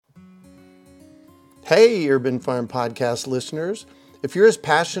Hey, Urban Farm Podcast listeners. If you're as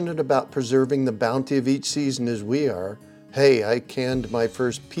passionate about preserving the bounty of each season as we are, hey, I canned my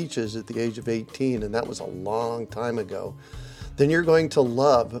first peaches at the age of 18, and that was a long time ago, then you're going to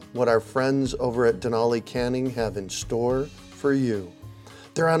love what our friends over at Denali Canning have in store for you.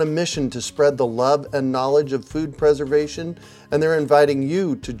 They're on a mission to spread the love and knowledge of food preservation, and they're inviting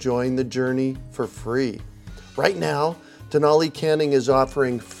you to join the journey for free. Right now, Denali Canning is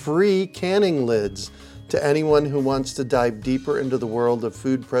offering free canning lids to anyone who wants to dive deeper into the world of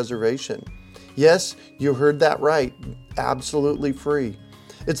food preservation. Yes, you heard that right, absolutely free.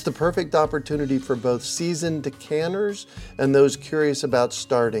 It's the perfect opportunity for both seasoned canners and those curious about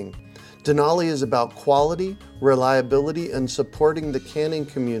starting. Denali is about quality, reliability, and supporting the canning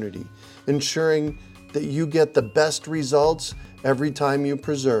community, ensuring that you get the best results every time you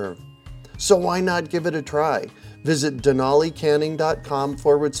preserve. So why not give it a try? Visit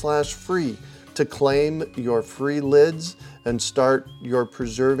denalicanning.com/free to claim your free lids and start your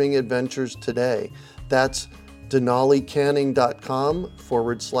preserving adventures today. That's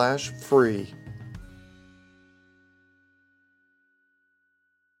denalicanning.com/free.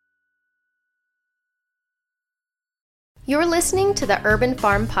 You're listening to the Urban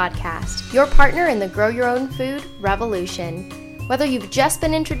Farm Podcast, your partner in the Grow Your Own Food revolution. Whether you've just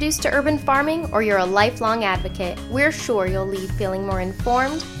been introduced to urban farming or you're a lifelong advocate, we're sure you'll leave feeling more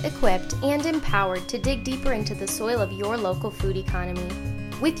informed, equipped, and empowered to dig deeper into the soil of your local food economy.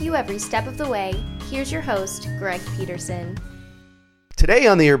 With you every step of the way, here's your host, Greg Peterson. Today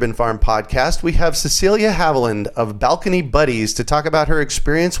on the Urban Farm Podcast, we have Cecilia Haviland of Balcony Buddies to talk about her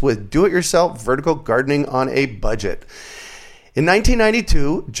experience with do-it-yourself vertical gardening on a budget. In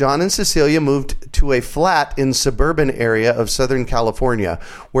 1992, John and Cecilia moved to a flat in suburban area of Southern California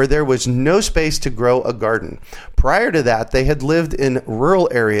where there was no space to grow a garden. Prior to that, they had lived in rural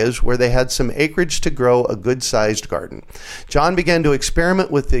areas where they had some acreage to grow a good-sized garden. John began to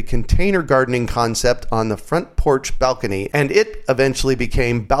experiment with the container gardening concept on the front porch balcony, and it eventually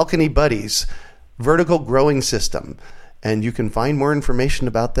became Balcony Buddies vertical growing system. And you can find more information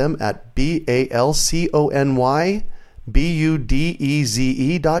about them at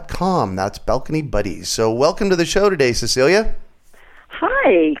BalconyBudeze.com. That's Balcony Buddies. So welcome to the show today, Cecilia.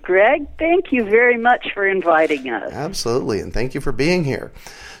 Hi, Greg. Thank you very much for inviting us. Absolutely, and thank you for being here.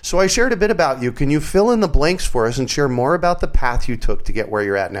 So I shared a bit about you. Can you fill in the blanks for us and share more about the path you took to get where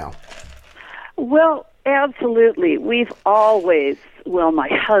you're at now? Well, absolutely. We've always, my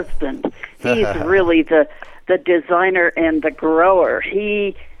husband, he's really the designer and the grower.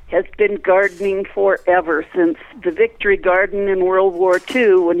 He has been gardening forever, since the Victory Garden in World War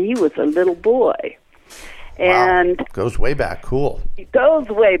II when he was a little boy. And wow. Goes way back. Cool. It goes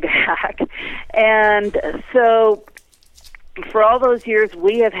way back. And so for all those years,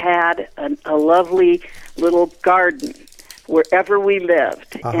 we have had a lovely little garden wherever we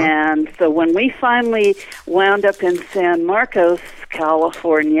lived. Uh-huh. And so when we finally wound up in San Marcos,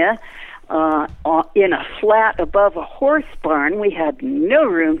 California, in a flat above a horse barn, we had no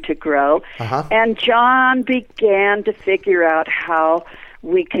room to grow. Uh-huh. And John began to figure out how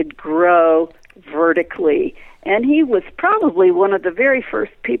we could grow vertically. And he was probably one of the very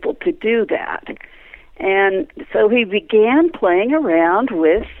first people to do that. And so he began playing around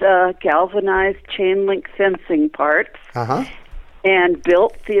with galvanized chain link fencing parts. Uh-huh. And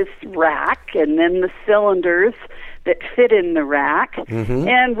built this rack and then the cylinders that fit in the rack. Mm-hmm.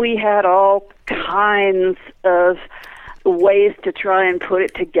 And we had all kinds of ways to try and put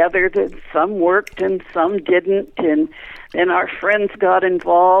it together. That some worked and some didn't. And then our friends got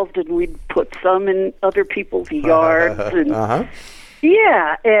involved, and we'd put some in other people's yards. And uh-huh.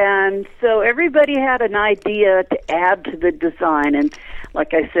 Yeah, and so everybody had an idea to add to the design. And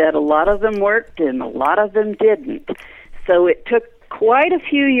like I said, a lot of them worked and a lot of them didn't. So it took quite a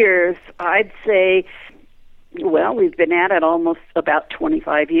few years, I'd say. Well, we've been at it almost about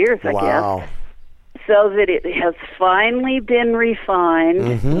 25 years, I guess. So that it has finally been refined.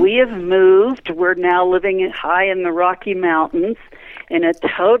 Mm-hmm. We have moved. We're now living high in the Rocky Mountains in a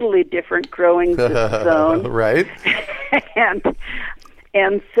totally different growing zone. Right.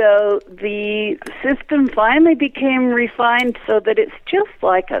 And so the system finally became refined so that it's just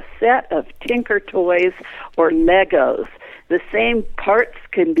like a set of Tinker Toys or Legos. The same parts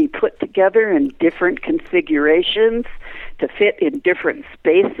can be put together in different configurations to fit in different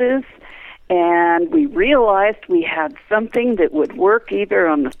spaces. And we realized we had something that would work either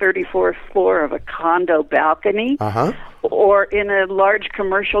on the 34th floor of a condo balcony uh-huh. or in a large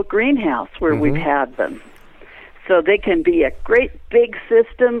commercial greenhouse where mm-hmm. we've had them. So they can be a great big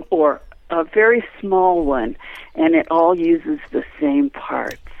system or a very small one, and it all uses the same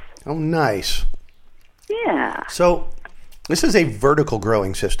parts. Oh, nice. Yeah. So this is a vertical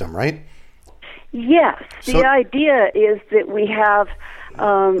growing system, right? Yes. The idea is that we have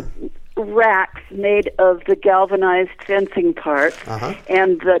racks made of the galvanized fencing parts,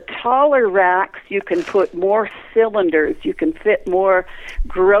 and the taller racks, you can put more cylinders. You can fit more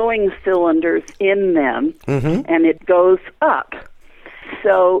growing cylinders in them, and it goes up.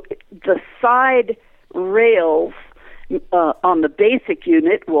 So the side rails on the basic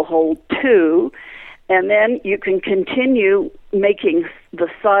unit will hold 2, and then you can continue making the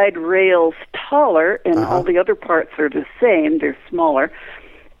side rails taller, and all the other parts are the same. They're smaller.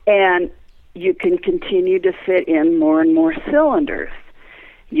 And you can continue to fit in more and more cylinders.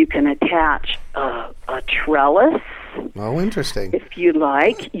 You can attach a trellis. Oh, interesting. If you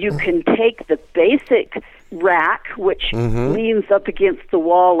like. You can take the basic rack, which leans up against the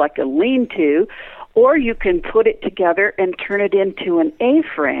wall like a lean-to, or you can put it together and turn it into an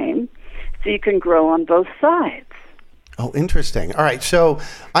A-frame so you can grow on both sides. Oh, interesting. All right. So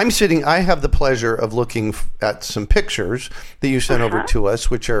I have the pleasure of looking at some pictures that you sent over to us,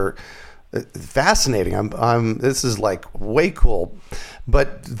 which are fascinating. This is like way cool.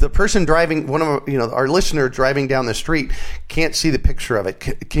 But the person driving, our listener driving down the street can't see the picture of it.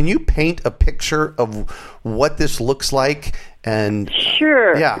 Can you paint a picture of what this looks like? And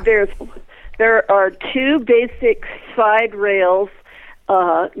sure. Yeah. There are 2 basic side rails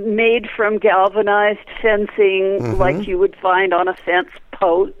made from galvanized fencing, like you would find on a fence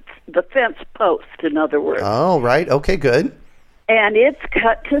post, the fence post, in other words. Oh, right. Okay, good. And it's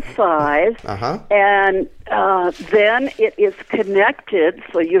cut to size, and then it is connected,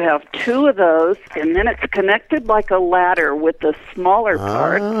 so you have 2 of those, and then it's connected like a ladder with the smaller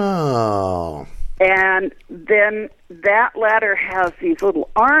part. Oh. And then that ladder has these little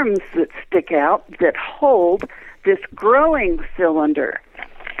arms that stick out that hold this growing cylinder.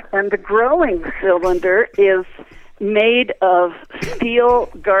 And the growing cylinder is made of steel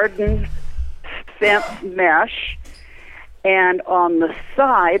garden fence mesh, and on the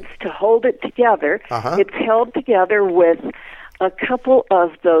sides, to hold it together, it's held together with a couple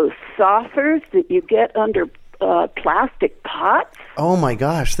of those saucers that you get under plastic pots. Oh my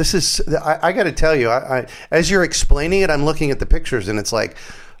gosh, this is, I got to tell you, I as you're explaining it, I'm looking at the pictures and it's like,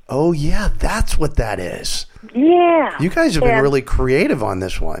 oh yeah, that's what that is. Yeah. You guys have been really creative on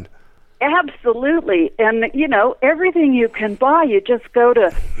this one. Absolutely. And, everything you can buy, you just go to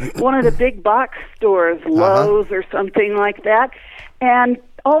one of the big box stores, Lowe's or something like that, and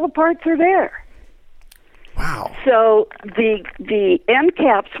all the parts are there. Wow. So the end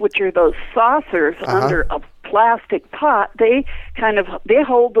caps, which are those saucers under a plastic pot, they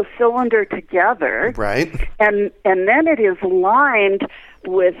hold the cylinder together. Right. And then it is lined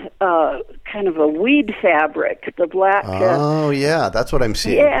with kind of a weed fabric, the black. Oh, yeah, that's what I'm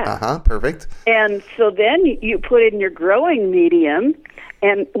seeing. Yeah. Perfect. And so then you put in your growing medium,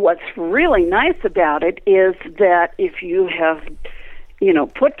 and what's really nice about it is that if you have,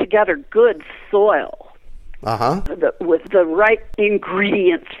 put together good soil, with the right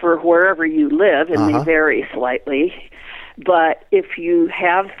ingredients for wherever you live, and they vary slightly, but if you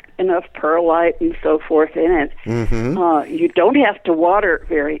have enough perlite and so forth in it, you don't have to water it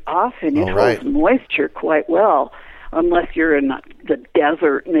very often. It holds moisture quite well, unless you're in the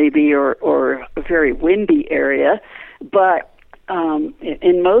desert maybe or a very windy area. But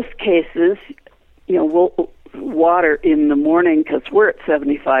in most cases, we'll water in the morning because we're at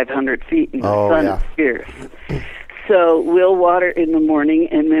 7,500 feet and the sun is fierce. So we'll water in the morning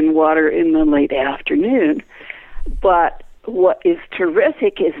and then water in the late afternoon. But what is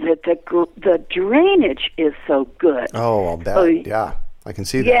terrific is that the drainage is so good. Oh, I'll bet. So, I can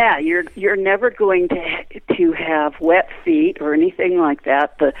see that. Yeah, you're never going to have wet feet or anything like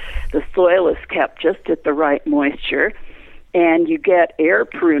that. The soil is kept just at the right moisture, and you get air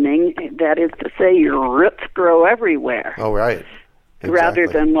pruning. That is to say, your roots grow everywhere. Oh, right. Exactly. Rather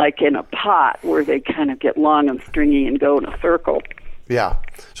than like in a pot where they kind of get long and stringy and go in a circle. Yeah.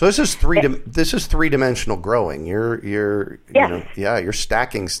 So this is three-dimensional growing. You're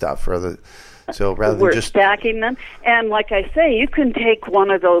stacking stuff rather than just stacking them. And like I say, you can take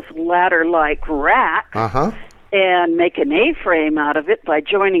one of those ladder-like racks and make an A-frame out of it by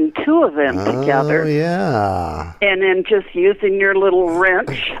joining 2 of them together. Oh, yeah. And then just using your little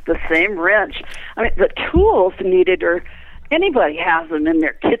wrench, the same wrench. I mean, the tools needed anybody has them in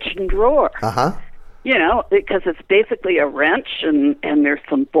their kitchen drawer. Because it's basically a wrench and there's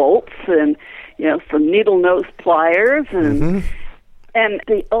some bolts and, some needle nose pliers and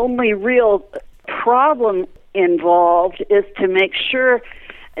the only real problem involved is to make sure,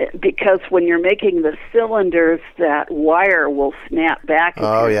 because when you're making the cylinders, that wire will snap back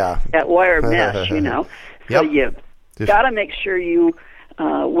into that wire mesh, So you got to make sure you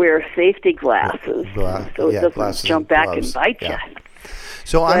wear safety glasses so it doesn't jump back and bite you.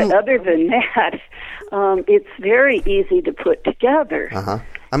 So other than that, it's very easy to put together.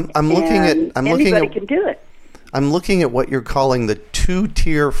 Anybody can do it. I'm looking at what you're calling the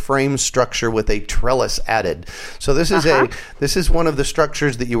 2-tier frame structure with a trellis added. So this is one of the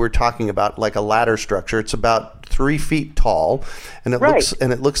structures that you were talking about, like a ladder structure. It's about 3 feet tall, and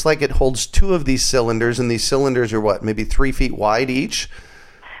it looks like it holds 2 of these cylinders, and these cylinders are what, maybe 3 feet wide each?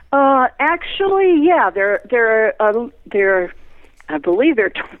 Actually, yeah, they're I believe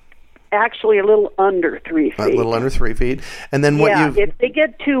they're actually a little under 3 feet. A little under 3 feet, and then if they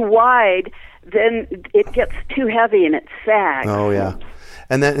get too wide, then it gets too heavy and it sags. Oh yeah,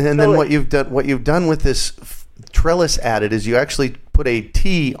 and then what you've done with this trellis added is you actually put a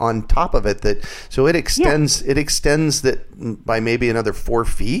T on top of it so it extends that by maybe another 4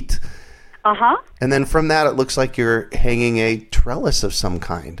 feet. And then from that, it looks like you're hanging a trellis of some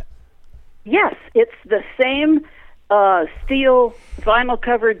kind. Yes, it's the same vinyl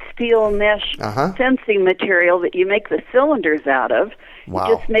covered steel mesh fencing material that you make the cylinders out of. Wow.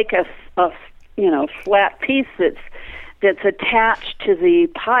 You just make a flat piece that's attached to the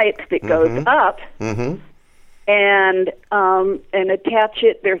pipe that goes up, and attach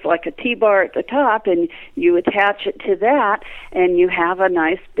it. There's like a T-bar at the top, and you attach it to that, and you have a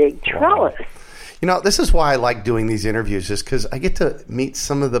nice big trellis. Wow. This is why I like doing these interviews, just because I get to meet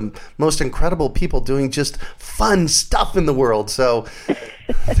some of the most incredible people doing just fun stuff in the world. So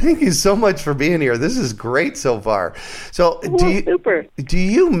thank you so much for being here. This is great so far. So do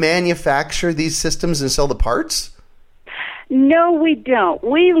you manufacture these systems and sell the parts? No, we don't.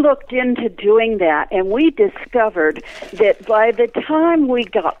 We looked into doing that, and we discovered that by the time we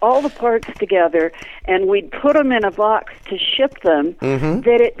got all the parts together and we'd put them in a box to ship them,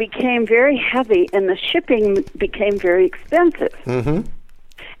 that it became very heavy and the shipping became very expensive.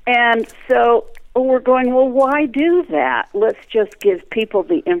 And so we're going, well, why do that? Let's just give people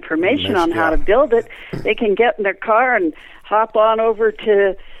the information on how to build it. They can get in their car and hop on over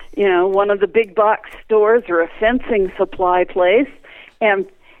to one of the big box stores or a fencing supply place, and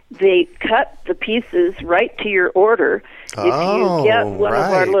they cut the pieces right to your order. If you get one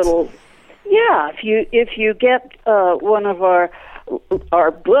of our little, if you get one of our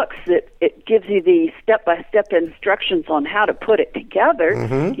books that it gives you the step-by-step instructions on how to put it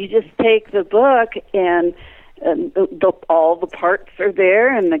together, you just take the book and all the parts are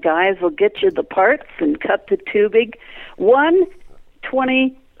there, and the guys will get you the parts and cut the tubing. 1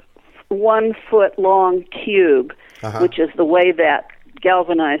 long cube, which is the way that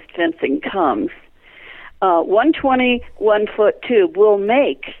galvanized fencing comes. 121-foot tube will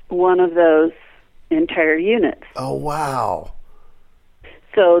make one of those entire units. Oh, wow.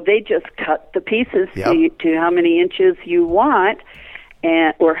 So they just cut the pieces to how many inches you want,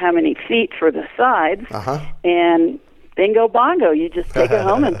 or how many feet for the sides, and bingo bongo. You just take it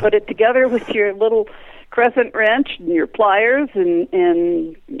home and put it together with your little crescent wrench and your pliers,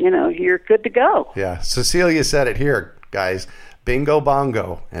 and you're good to go. Yeah, Cecilia said it here, guys. Bingo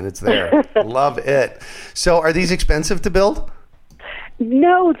bongo, and it's there. Love it. So are these expensive to build?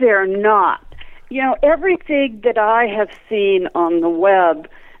 No, they're not. Everything that I have seen on the web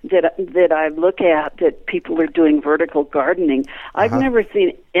that I look at, that people are doing vertical gardening, I've never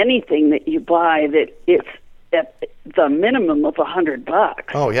seen anything that you buy that it's at the minimum of $100.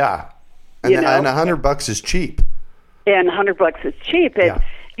 Oh, yeah. And $100 is cheap. And $100 is cheap. And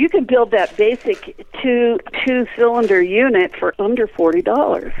you can build that basic two-cylinder unit for under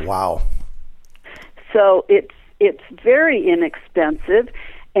 $40. Wow. So it's very inexpensive.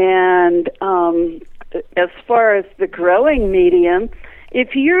 And as far as the growing medium,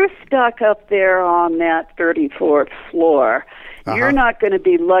 if you're stuck up there on that 34th floor, you're not going to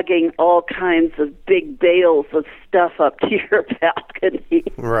be lugging all kinds of big bales of stuff up to your balcony.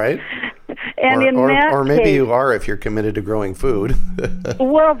 Right. And or maybe case, you are if you're committed to growing food.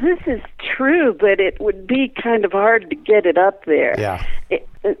 Well, this is true, but it would be kind of hard to get it up there. Yeah.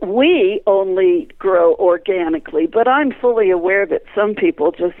 We only grow organically, but I'm fully aware that some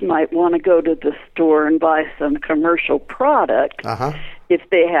people just might want to go to the store and buy some commercial product if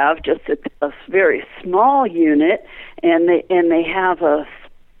they have just a very small unit and they have a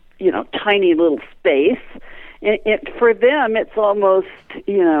tiny little space. For them, it's almost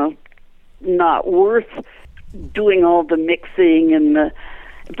not worth doing all the mixing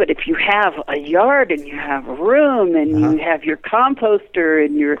but if you have a yard and you have a room and you have your composter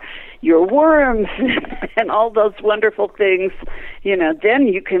and your worms and all those wonderful things, then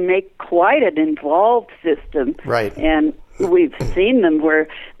you can make quite an involved system. Right. And we've seen them where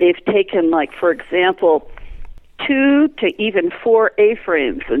they've taken, like, for example, 2 to even 4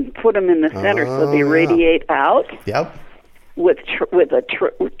 A-frames and put them in the center so they radiate out. Yep. With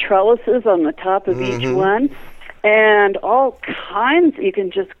trellises on the top of each one, and all kinds. You can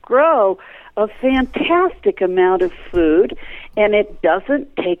just grow a fantastic amount of food, and it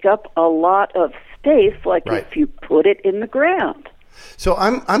doesn't take up a lot of space like if you put it in the ground. So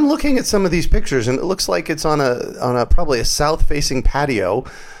I'm looking at some of these pictures, and it looks like it's on a probably a south-facing patio,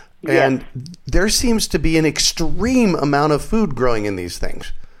 and there seems to be an extreme amount of food growing in these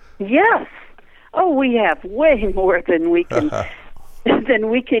things. Yes. Oh, we have way more than we can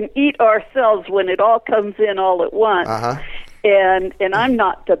eat ourselves when it all comes in all at once. And I'm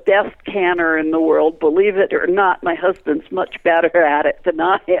not the best canner in the world, believe it or not. My husband's much better at it than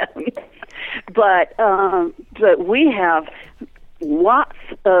I am. But we have lots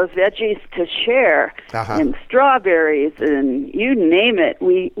of veggies to share, and strawberries, and you name it.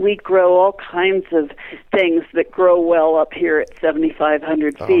 We grow all kinds of things that grow well up here at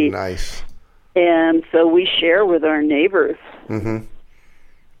 7,500 feet. Oh, nice. And so we share with our neighbors.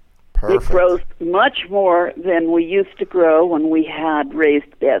 Perfect. It grows much more than we used to grow when we had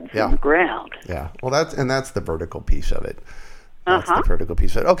raised beds in the ground. Yeah. Well, that's the vertical piece of it. That's the vertical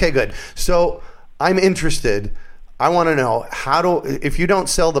piece of it. Okay, good. So I'm interested. I want to know if you don't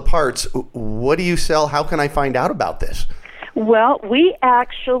sell the parts, what do you sell? How can I find out about this? Well, we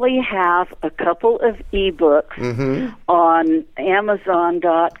actually have a couple of ebooks on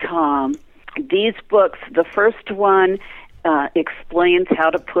Amazon.com. These books, the first one explains how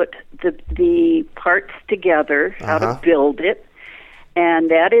to put the parts together, how to build it,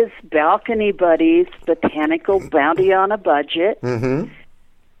 and that is Balcony Buddies, Botanical Bounty on a Budget. And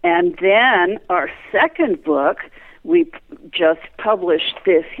then our second book, we just published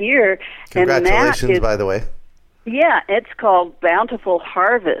this year. Congratulations, and that is, by the way. Yeah, it's called Bountiful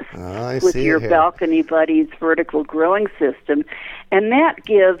Harvest with your Balcony Buddies vertical growing system. And that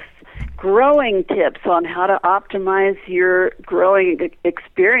gives growing tips on how to optimize your growing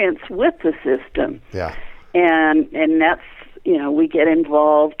experience with the system. Yeah. And that's, we get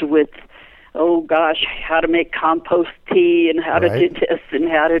involved with, how to make compost tea and how to do this and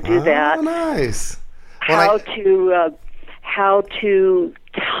how to do that. Oh, nice. How to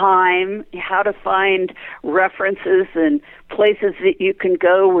time, how to find references and places that you can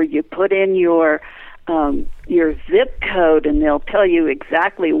go where you put in your zip code, and they'll tell you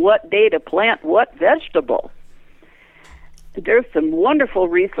exactly what day to plant what vegetable. There's some wonderful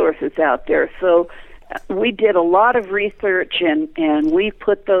resources out there. So we did a lot of research, and we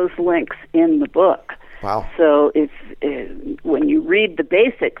put those links in the book. Wow. So if when you read the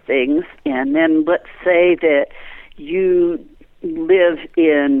basic things, and then let's say that you live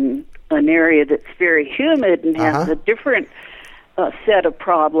in an area that's very humid and has a different set of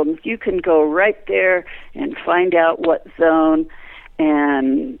problems, you can go right there and find out what zone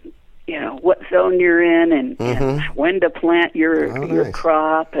and what zone you're in, and when to plant your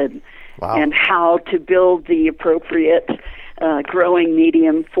crop, and how to build the appropriate growing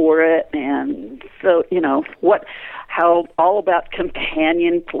medium for it. And so how all about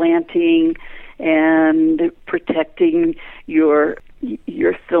companion planting and protecting your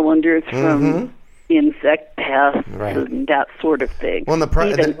cylinders from insect pests and that sort of thing. Well,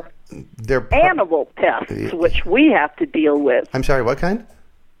 they're animal pests, which we have to deal with. I'm sorry, what kind?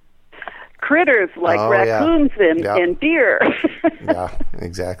 Critters like raccoons and deer. Yeah,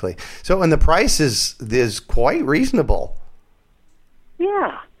 exactly. So, and the price is quite reasonable.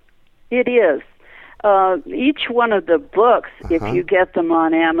 Yeah, it is. Each one of the books, if you get them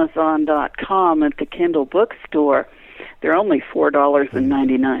on Amazon.com at the Kindle bookstore, they're only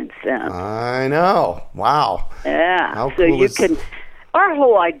 $4.99. I know. Wow. Yeah. How so cool you can. Our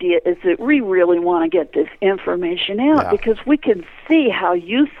whole idea is that we really want to get this information out because we can see how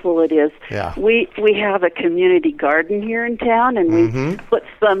useful it is. Yeah. We have a community garden here in town, and we put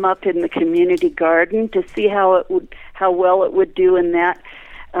some up in the community garden to see how well it would do in that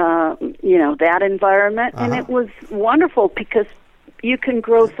that environment. And it was wonderful because you can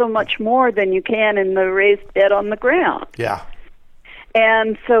grow so much more than you can in the raised bed on the ground. Yeah.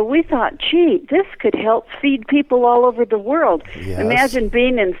 And so we thought, gee, this could help feed people all over the world. Yes. Imagine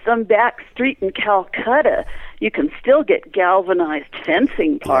being in some back street in Calcutta. You can still get galvanized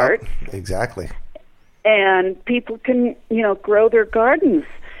fencing parts. Yep, exactly. And people can, grow their gardens.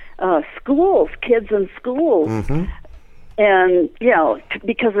 Schools, kids in schools. And,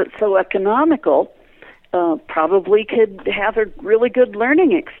 because it's so economical, probably could have a really good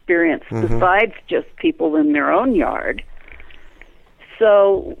learning experience besides just people in their own yard.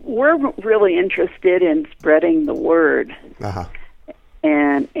 So we're really interested in spreading the word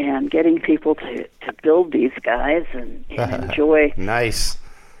and getting people to build these guys and enjoy nice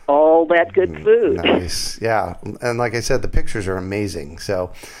all that good food. Nice, yeah. And like I said, the pictures are amazing.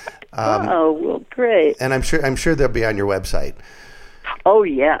 So, well, great. And I'm sure they'll be on your website. Oh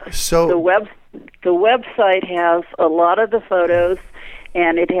yeah. So the website has a lot of the photos,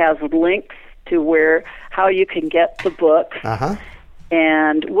 and it has links to how you can get the book.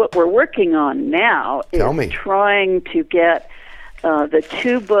 And what we're working on now is trying to get the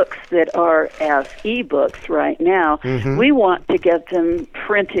 2 books that are as e-books right now. We want to get them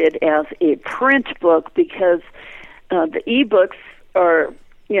printed as a print book because the e-books are,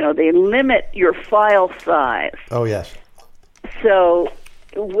 they limit your file size. Oh, yes. So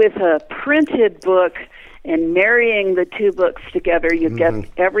with a printed book and marrying the 2 books together, you get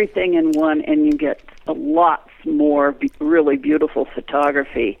everything in one, and you get lots more really beautiful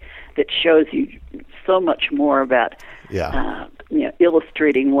photography that shows you so much more about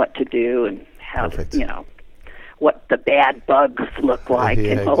illustrating what to do and how to, what the bad bugs look like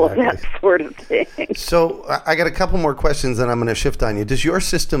and all of that sort of thing. So I got a couple more questions that I'm going to shift on you. Does your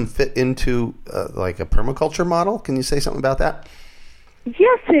system fit into like a permaculture model? Can you say something about that?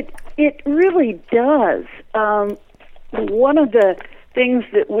 Yes, it really does. One of the things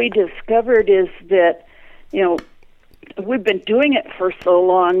that we discovered is that, we've been doing it for so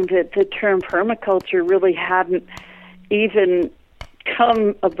long that the term permaculture really hadn't even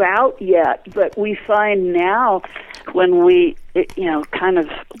come about yet. But we find now when we, kind of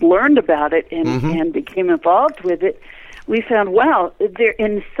learned about it and became involved with it, we found, wow, there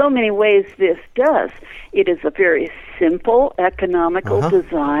in so many ways this does. It is a very simple, economical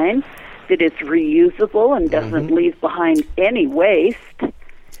design that is reusable and doesn't leave behind any waste.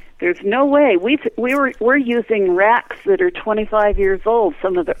 There's no way. We're using racks that are 25 years old,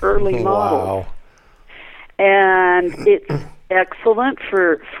 some of the early models. And it's excellent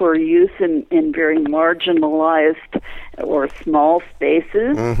for use in very marginalized or small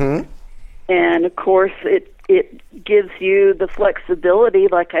spaces. And of course, it gives you the flexibility.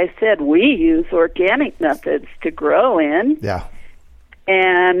 Like I said, we use organic methods to grow in. Yeah.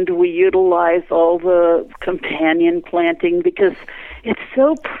 And we utilize all the companion planting because it's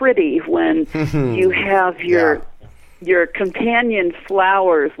so pretty when you have your companion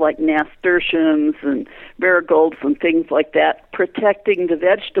flowers like nasturtiums and marigolds and things like that protecting the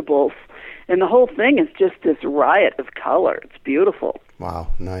vegetables. And the whole thing is just this riot of color. It's beautiful.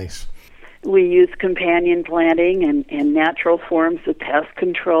 Wow, nice. We use companion planting and natural forms of pest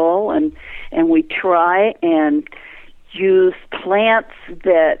control, and we try and use plants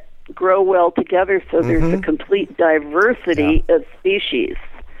that grow well together so there's a complete diversity of species.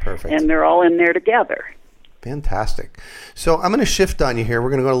 Perfect. And they're all in there together. Fantastic. So I'm going to shift on you here. We're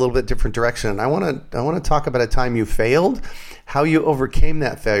going to go a little bit different direction. And I want to talk about a time you failed, how you overcame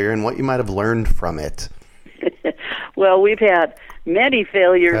that failure, and what you might have learned from it. Well, we've had many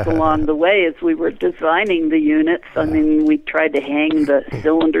failures along the way as we were designing the units. I mean, we tried to hang the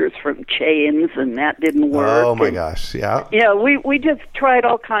cylinders from chains, and that didn't work. Oh, my gosh, yeah. Yeah, we just tried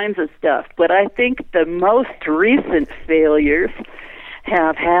all kinds of stuff. But I think the most recent failures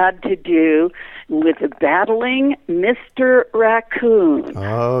have had to do with battling Mr. Raccoon.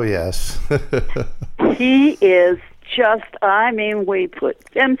 Oh, yes. He is just, we put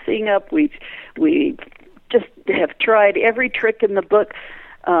fencing up, we just have tried every trick in the book.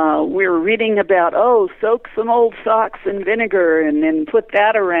 We're reading about, soak some old socks in vinegar and then put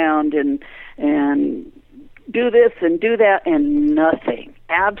that around and do this and do that, and nothing.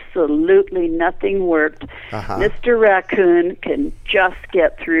 Absolutely nothing worked. Mr. Raccoon can just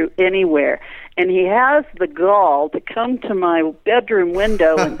get through anywhere. And he has the gall to come to my bedroom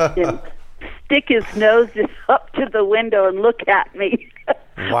window and stick his nose up to the window and look at me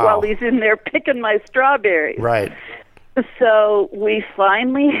while he's in there picking my strawberries. Right. So we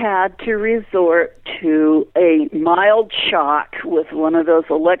finally had to resort to a mild shock with one of those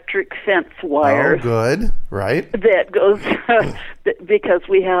electric fence wires. Oh, good. Right. That goes because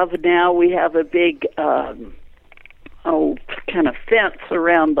we have a big kind of fence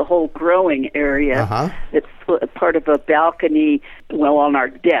around the whole growing area. It's part of a balcony, on our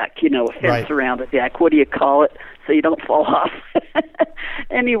deck, a fence around a deck. What do you call it? So you don't fall off.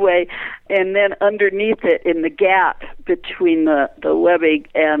 Anyway, and then underneath it, in the gap between the webbing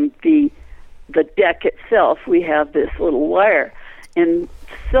and the deck itself, we have this little wire. And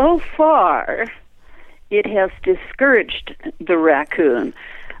so far, it has discouraged the raccoon.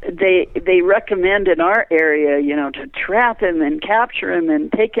 they recommend in our area, to trap him and capture him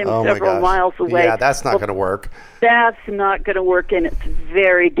and take him several miles away. Yeah, that's not going to work. That's not going to work, and it's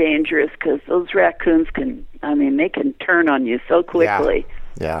very dangerous because those raccoons they can turn on you so quickly.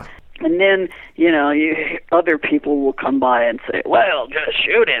 Yeah. And then, other people will come by and say, well, just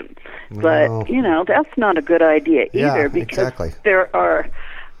shoot him. But, that's not a good idea either, because there are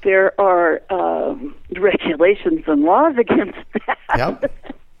regulations and laws against that. Yep.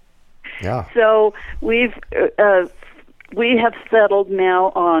 Yeah. So we have settled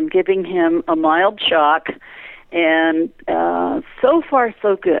now on giving him a mild shock, and so far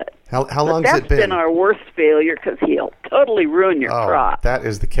so good. How long has it been? That's been our worst failure because he'll totally ruin your crop. That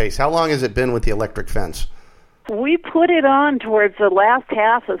is the case. How long has it been with the electric fence? We put it on towards the last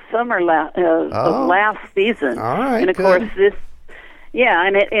half of summer of last season. All right, and of course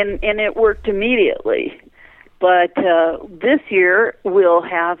and it worked immediately. But this year we'll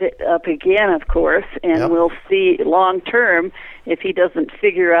have it up again, of course, and we'll see long term if he doesn't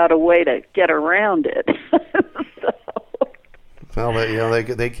figure out a way to get around it. Well,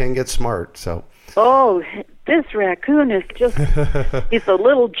 they can get smart, so. Oh, this raccoon is just, he's a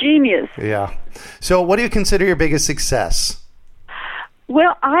little genius. Yeah. So what do you consider your biggest success?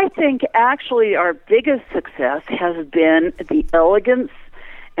 Well, I think actually our biggest success has been the elegance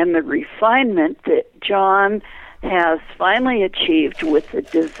and the refinement that John has finally achieved with the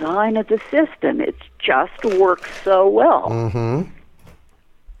design of the system. It just works so well. Mm-hmm.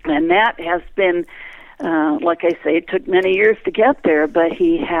 And that has been, like I say, it took many years to get there, but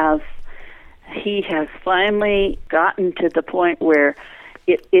he has finally gotten to the point where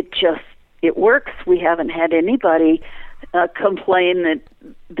it works. We haven't had anybody complain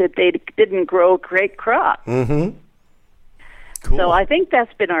that they didn't grow a great crop. Mm-hmm. Cool. So I think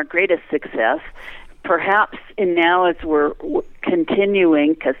that's been our greatest success. Perhaps, and now as we're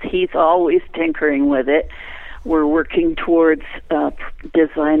continuing, because he's always tinkering with it, we're working towards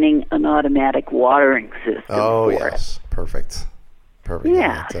designing an automatic watering system. Oh, yes. Perfect.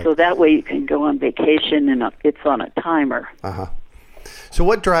 Yeah, so that way you can go on vacation and it's on a timer. Uh-huh. So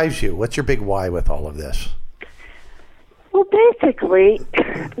what drives you? What's your big why with all of this? Well, basically,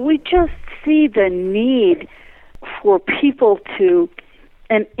 we just see the need for people to,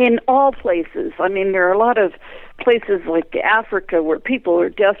 and in all places, there are a lot of places like Africa where people are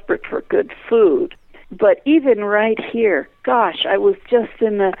desperate for good food. But even right here, gosh, I was just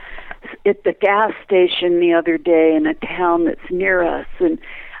at the gas station the other day in a town that's near us, and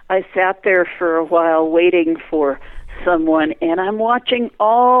I sat there for a while waiting for someone, and I'm watching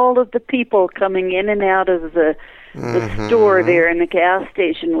all of the people coming in and out of the store there in the gas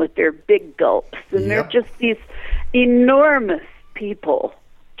station with their big gulps, and they're just these enormous people,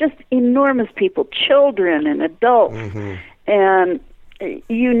 children and adults, and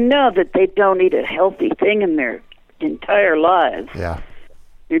that they don't eat a healthy thing in their entire lives. Yeah.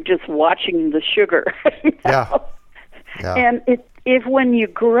 You're just watching the sugar. Yeah. And if when you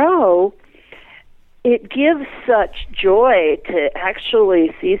grow, it gives such joy to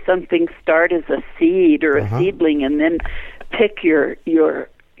actually see something start as a seed or a seedling, and then pick your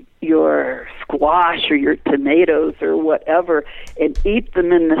squash or your tomatoes or whatever and eat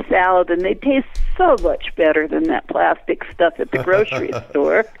them in the salad, and they taste so much better than that plastic stuff at the grocery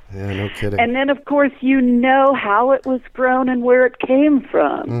store. Yeah, no kidding. And then, of course, how it was grown and where it came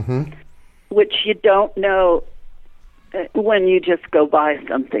from, which you don't know when you just go buy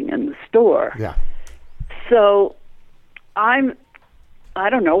something in the store. Yeah. So I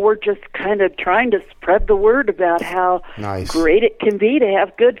don't know, we're just kind of trying to spread the word about how great it can be to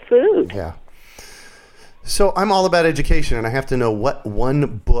have good food. Yeah. So I'm all about education, and I have to know what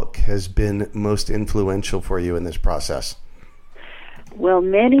one book has been most influential for you in this process. Well,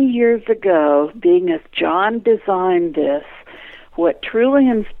 many years ago, being as John designed this, what truly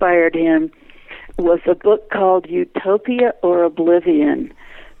inspired him was a book called Utopia or Oblivion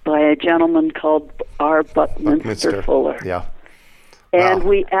by a gentleman called R. Buckminster Fuller. Yeah. And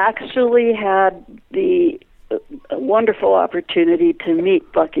we actually had the wonderful opportunity to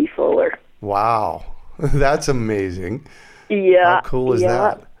meet Bucky Fuller. Wow. That's amazing. Yeah. How cool is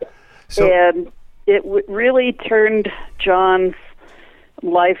that? So, and it really turned John's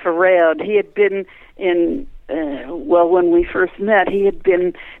life around. He had been when we first met, he had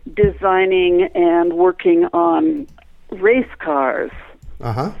been designing and working on race cars.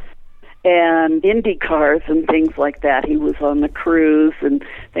 Uh-huh. And Indy cars and things like that. He was on the cruise and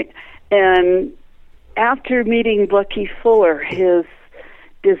after meeting Bucky Fuller, his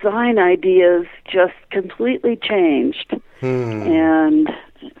design ideas just completely changed. And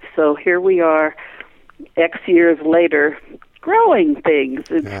so here we are, X years later, growing things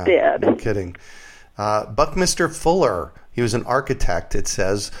instead. Yeah, no kidding. Buckminster Fuller, he was an architect, it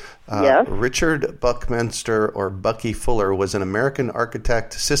says. Yes. Richard Buckminster, or Bucky Fuller, was an American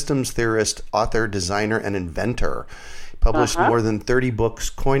architect, systems theorist, author, designer, and inventor. He published more than 30 books,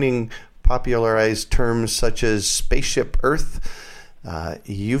 coining popularized terms such as spaceship Earth,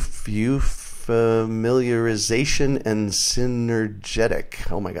 familiarization, and synergetic.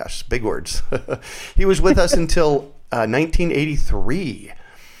 Oh my gosh, big words. He was with us until 1983.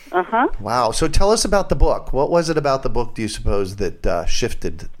 Wow. So tell us about the book. What was it about the book, do you suppose, that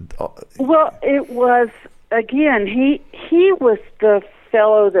shifted? Well, it was, again, he was the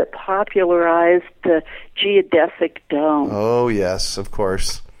fellow that popularized the geodesic dome. Oh, yes, of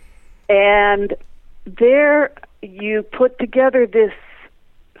course. And there you put together this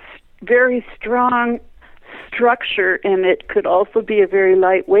very strong structure, and it could also be a very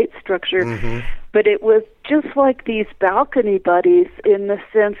lightweight structure. But it was just like these balcony buddies in the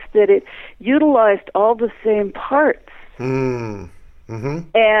sense that it utilized all the same parts. And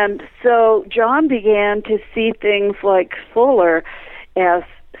so John began to see things like Fuller as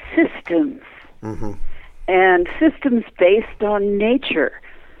systems, and systems based on nature,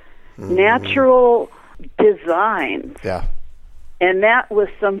 natural designs. Yeah. And that was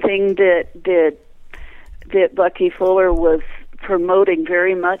something that Bucky Fuller was promoting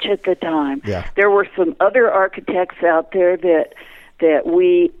very much at the time. Yeah. There were some other architects out there that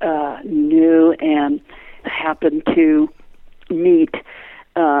we knew and happened to meet.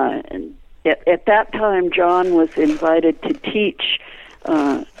 At that time, John was invited to teach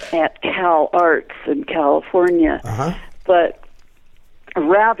at Cal Arts in California. But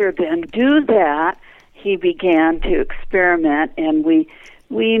rather than do that, he began to experiment, and we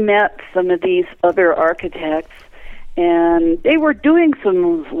met some of these other architects, and they were doing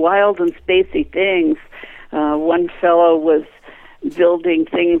some wild and spacey things. One fellow was building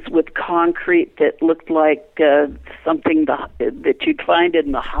things with concrete that looked like something that you'd find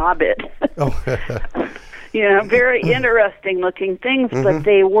in The Hobbit. Very interesting looking things, but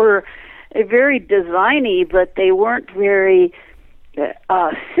they were very designy, but they weren't very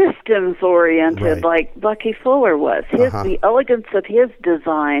systems oriented like Bucky Fuller was. The elegance of his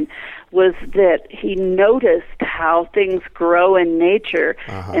design was that he noticed how things grow in nature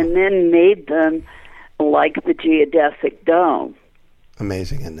and then made them like the geodesic dome.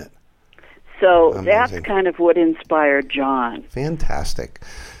 Amazing, isn't it? So that's kind of what inspired John. Fantastic.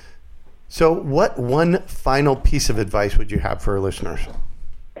 So what one final piece of advice would you have for our listeners?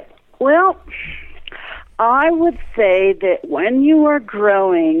 Well, I would say that when you are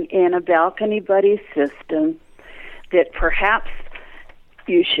growing in a balcony buddy system, that perhaps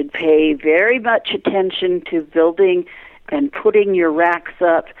you should pay very much attention to building and putting your racks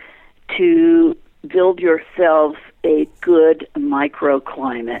up to build yourselves a good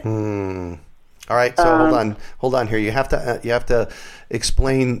microclimate. All right, so hold on here. You have to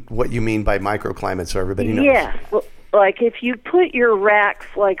explain what you mean by microclimate so everybody knows. Yes. Well, like if you put your racks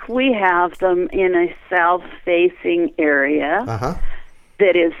like we have them in a south-facing area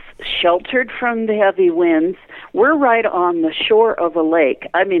that is sheltered from the heavy winds, we're right on the shore of a lake.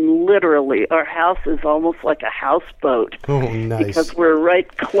 I mean, literally, our house is almost like a houseboat. Oh, nice. Because we're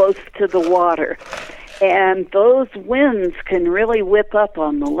right close to the water. And those winds can really whip up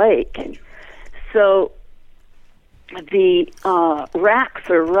on the lake. So the racks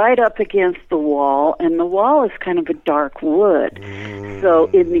are right up against the wall, and the wall is kind of a dark wood. So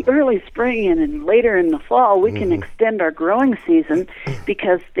in the early spring and later in the fall, we can extend our growing season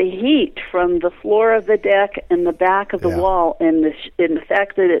because the heat from the floor of the deck and the back of the wall and the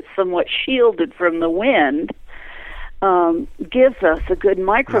fact that it's somewhat shielded from the wind gives us a good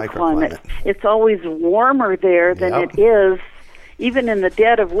microclimate. It's always warmer there than it is. Even in the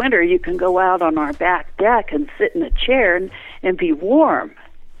dead of winter, you can go out on our back deck and sit in a chair and be warm.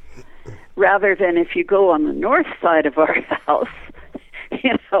 Rather than if you go on the north side of our house,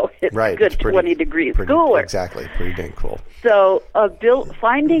 it's good 20 degrees cooler. Exactly, pretty dang cool. So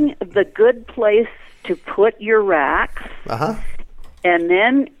finding the good place to put your racks, and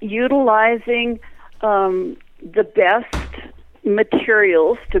then utilizing the best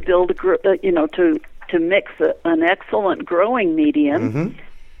materials to build to mix an excellent growing medium.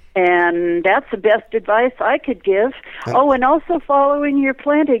 And that's the best advice I could give. And also following your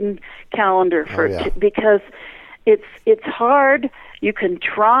planting calendar because it's hard. You can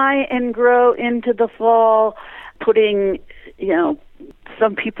try and grow into the fall, putting,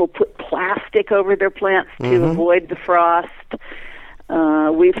 some people put plastic over their plants to avoid the frost.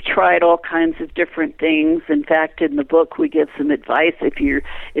 We've tried all kinds of different things. In fact, in the book, we give some advice if you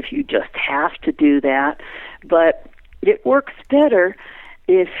just have to do that. But it works better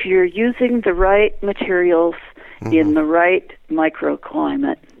if you're using the right materials in the right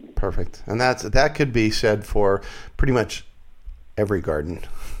microclimate. Perfect. And that could be said for pretty much every garden.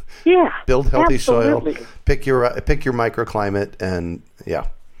 Yeah. Build healthy absolutely. soil, pick your microclimate, and yeah.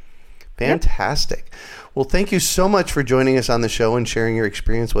 Fantastic. Yep. Well, thank you so much for joining us on the show and sharing your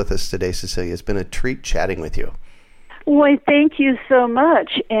experience with us today, Cecilia. It's been a treat chatting with you. Well, thank you so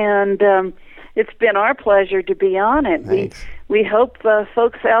much, and it's been our pleasure to be on it. Thanks. We hope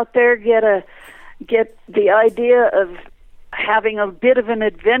folks out there get the idea of having a bit of an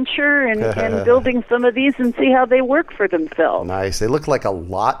adventure and building some of these and see how they work for themselves. Nice. They look like a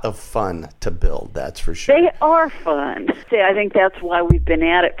lot of fun to build, that's for sure. They are fun. See, I think that's why we've been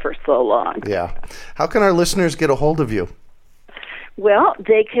at it for so long. Yeah. How can our listeners get a hold of you? Well,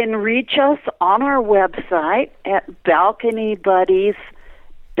 they can reach us on our website at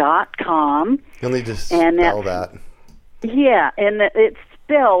balconybuddies.com. You'll need to spell that. Yeah, and it's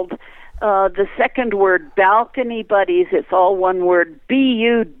spelled the second word, Balcony Buddies. It's all one word,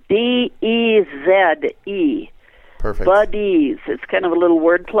 Budeze. Perfect. Buddies. It's kind of a little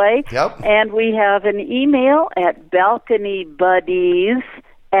wordplay. Yep. And we have an email at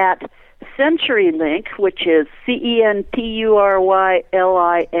balconybuddies@CenturyLink, which is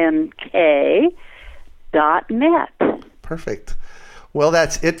CenturyLink.net. Perfect. Well,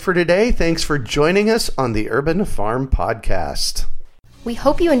 that's it for today. Thanks for joining us on the Urban Farm Podcast. We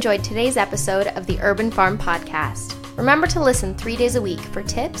hope you enjoyed today's episode of the Urban Farm Podcast. Remember to listen 3 days a week for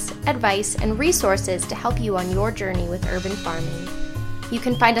tips, advice, and resources to help you on your journey with urban farming. You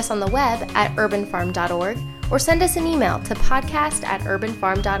can find us on the web at urbanfarm.org or send us an email to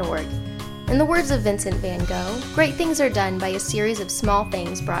podcast@urbanfarm.org. In the words of Vincent van Gogh, great things are done by a series of small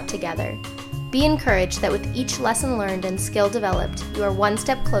things brought together. Be encouraged that with each lesson learned and skill developed, you are one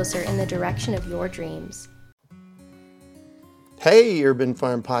step closer in the direction of your dreams. Hey, Urban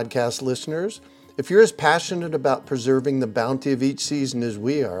Farm Podcast listeners. If you're as passionate about preserving the bounty of each season as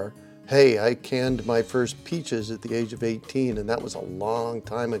we are, hey, I canned my first peaches at the age of 18, and that was a long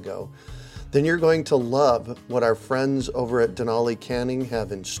time ago, then you're going to love what our friends over at Denali Canning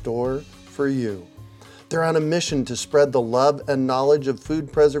have in store for you. They're on a mission to spread the love and knowledge of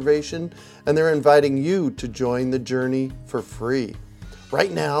food preservation, and they're inviting you to join the journey for free.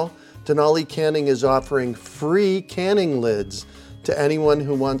 Right now, Denali Canning is offering free canning lids to anyone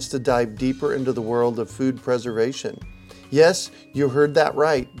who wants to dive deeper into the world of food preservation. Yes, you heard that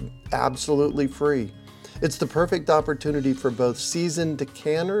right, absolutely free. It's the perfect opportunity for both seasoned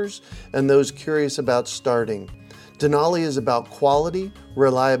canners and those curious about starting. Denali is about quality,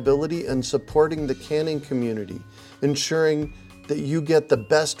 reliability, and supporting the canning community, ensuring that you get the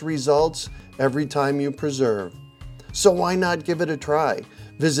best results every time you preserve. So why not give it a try?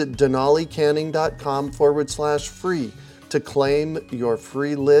 Visit denalicanning.com/free to claim your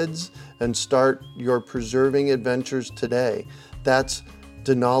free lids and start your preserving adventures today. That's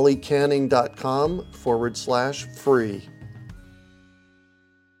denalicanning.com/free.